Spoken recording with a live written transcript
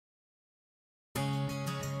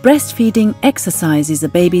breastfeeding exercises a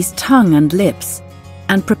baby's tongue and lips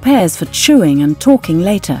and prepares for chewing and talking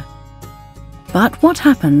later. But what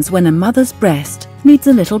happens when a mother's breast needs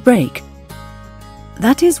a little break?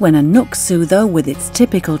 That is when a NUK soother with its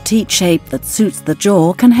typical teat shape that suits the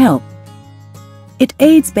jaw can help. It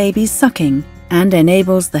aids babies sucking and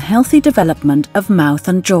enables the healthy development of mouth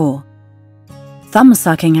and jaw. Thumb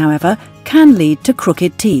sucking, however, can lead to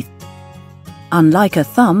crooked teeth. Unlike a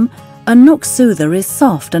thumb, a NUK soother is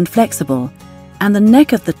soft and flexible, and the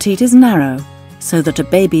neck of the teat is narrow, so that a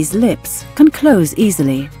baby's lips can close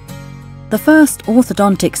easily. The first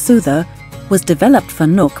orthodontic soother was developed for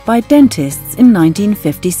NUK by dentists in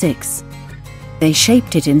 1956. They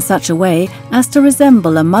shaped it in such a way as to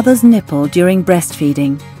resemble a mother's nipple during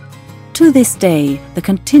breastfeeding. To this day, the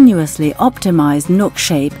continuously optimized NUK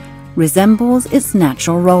shape resembles its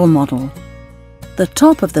natural role model. The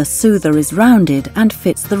top of the soother is rounded and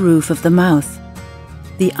fits the roof of the mouth.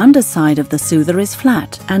 The underside of the soother is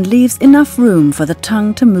flat and leaves enough room for the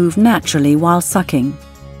tongue to move naturally while sucking.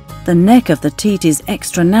 The neck of the teat is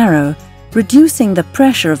extra narrow, reducing the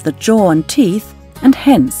pressure of the jaw and teeth and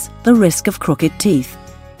hence the risk of crooked teeth.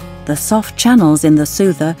 The soft channels in the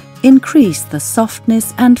soother increase the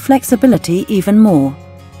softness and flexibility even more.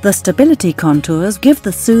 The stability contours give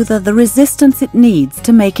the soother the resistance it needs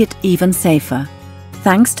to make it even safer.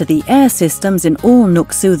 Thanks to the air systems in all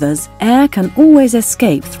NUK soothers, air can always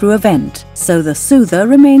escape through a vent, so the soother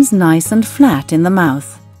remains nice and flat in the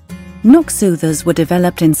mouth. NUK soothers were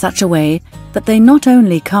developed in such a way that they not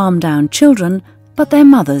only calm down children, but their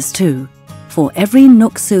mothers too. For every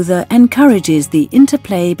NUK soother encourages the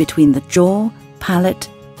interplay between the jaw, palate,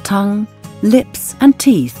 tongue, lips and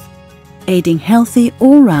teeth, aiding healthy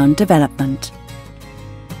all-round development.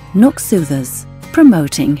 NUK soothers,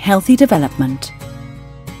 promoting healthy development.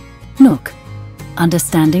 NUK,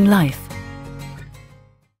 understanding life.